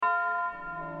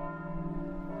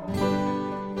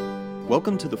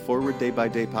Welcome to the Forward Day by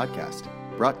Day podcast,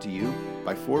 brought to you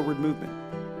by Forward Movement.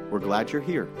 We're glad you're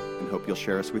here and hope you'll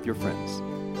share us with your friends.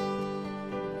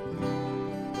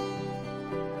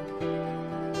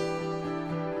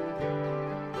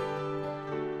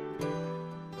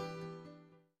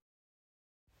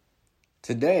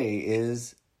 Today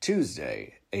is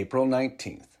Tuesday, April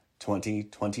 19th,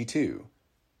 2022.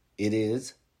 It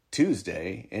is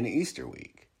Tuesday in Easter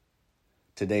week.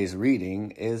 Today's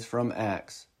reading is from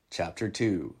Acts chapter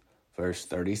 2, verse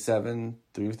 37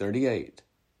 through 38.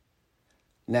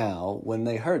 Now, when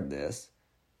they heard this,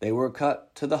 they were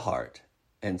cut to the heart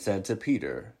and said to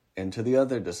Peter and to the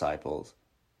other disciples,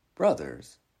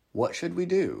 "Brothers, what should we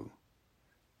do?"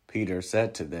 Peter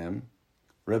said to them,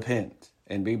 "Repent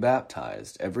and be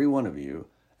baptized, every one of you,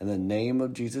 in the name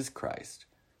of Jesus Christ,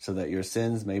 so that your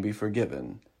sins may be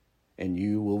forgiven, and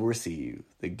you will receive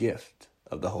the gift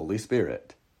of the Holy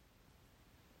Spirit."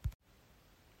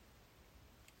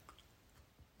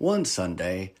 One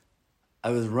Sunday, I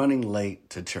was running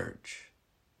late to church.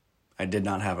 I did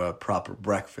not have a proper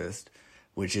breakfast,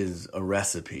 which is a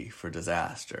recipe for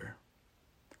disaster.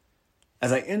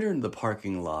 As I entered the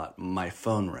parking lot, my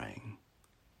phone rang.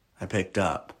 I picked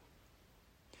up.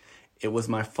 It was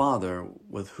my father,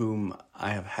 with whom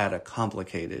I have had a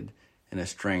complicated and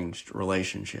estranged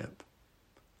relationship.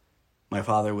 My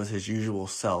father was his usual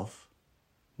self,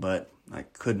 but I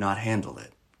could not handle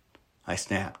it. I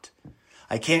snapped,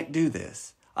 "I can't do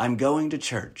this. I'm going to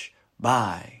church.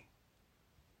 Bye."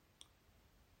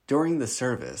 During the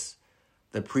service,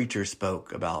 the preacher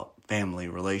spoke about family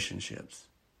relationships.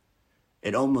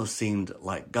 It almost seemed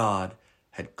like God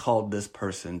had called this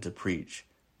person to preach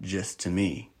just to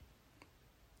me.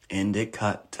 And it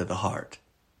cut to the heart.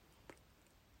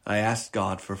 I asked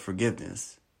God for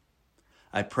forgiveness.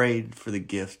 I prayed for the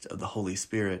gift of the Holy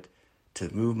Spirit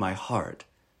to move my heart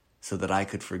so that I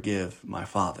could forgive my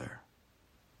father.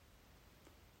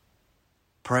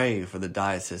 Pray for the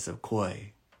Diocese of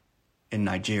Koi in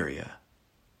Nigeria.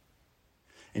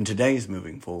 In today's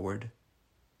Moving Forward,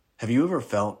 have you ever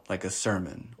felt like a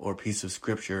sermon or piece of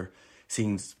scripture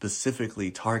seemed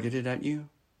specifically targeted at you?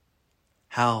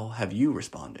 How have you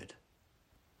responded?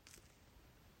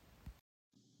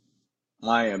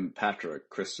 I am Patrick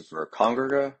Christopher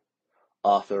Congerga,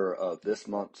 author of this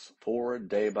month's Forward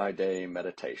Day by Day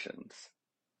Meditations.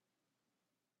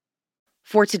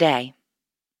 For today,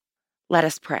 let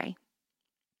us pray.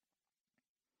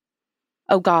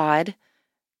 O God,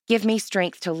 give me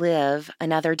strength to live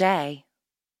another day.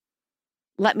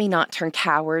 Let me not turn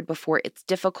coward before its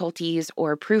difficulties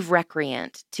or prove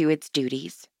recreant to its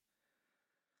duties.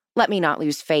 Let me not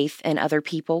lose faith in other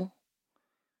people.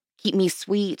 Keep me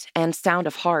sweet and sound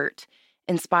of heart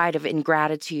in spite of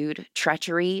ingratitude,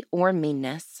 treachery, or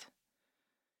meanness.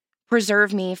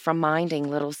 Preserve me from minding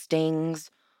little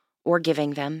stings or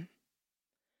giving them.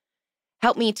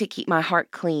 Help me to keep my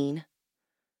heart clean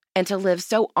and to live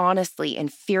so honestly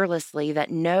and fearlessly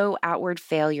that no outward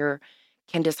failure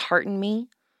can dishearten me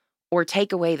or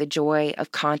take away the joy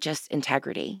of conscious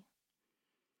integrity.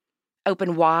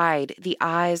 Open wide the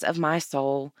eyes of my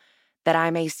soul that I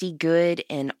may see good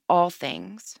in all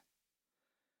things.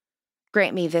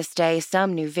 Grant me this day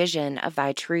some new vision of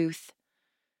thy truth.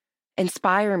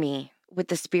 Inspire me with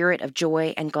the spirit of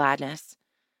joy and gladness,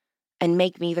 and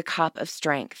make me the cup of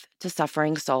strength to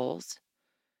suffering souls.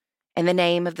 In the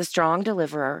name of the strong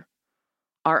deliverer,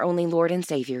 our only Lord and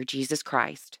Savior, Jesus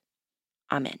Christ.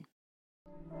 Amen.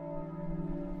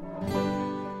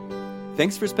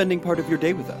 Thanks for spending part of your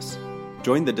day with us.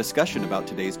 Join the discussion about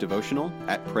today's devotional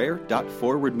at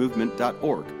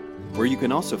prayer.forwardmovement.org, where you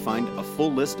can also find a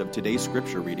full list of today's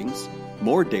scripture readings,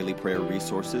 more daily prayer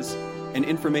resources, and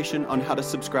information on how to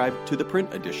subscribe to the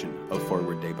print edition of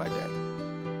Forward Day by Day.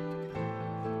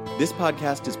 This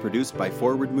podcast is produced by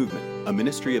Forward Movement, a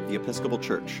ministry of the Episcopal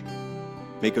Church.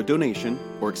 Make a donation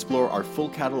or explore our full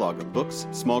catalog of books,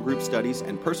 small group studies,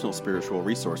 and personal spiritual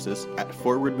resources at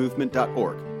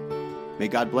forwardmovement.org. May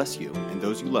God bless you and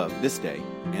those you love this day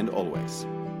and always.